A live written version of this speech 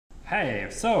Hey,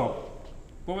 so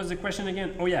what was the question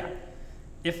again? Oh yeah,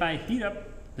 if I heat up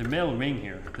the metal ring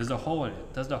here, there's a hole in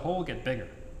it. Does the hole get bigger?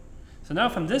 So now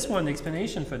from this one, the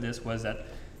explanation for this was that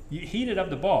you heated up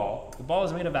the ball. The ball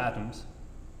is made of atoms.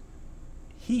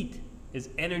 Heat is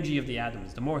energy of the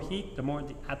atoms. The more heat, the more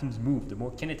the atoms move, the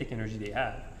more kinetic energy they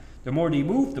have. The more they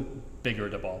move, the bigger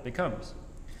the ball becomes.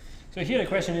 So here the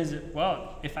question is,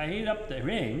 well, if I heat up the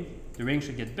ring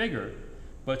should get bigger,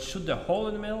 but should the hole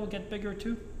in the middle get bigger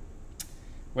too?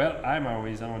 Well, I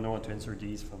don't know how to answer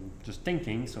these from just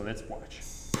thinking, so let's watch.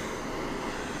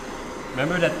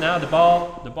 Remember that now the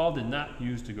ball did not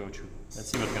used to go through.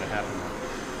 Let's see what's going to happen now.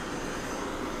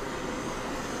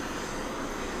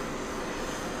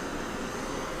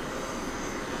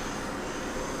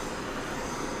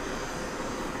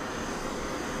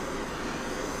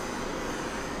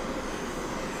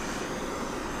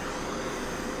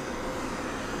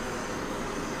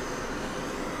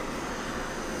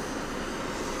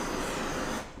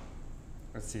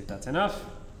 Let's see if that's enough.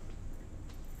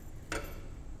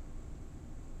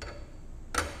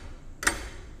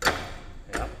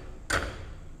 Yeah,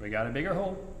 we got a bigger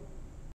hole.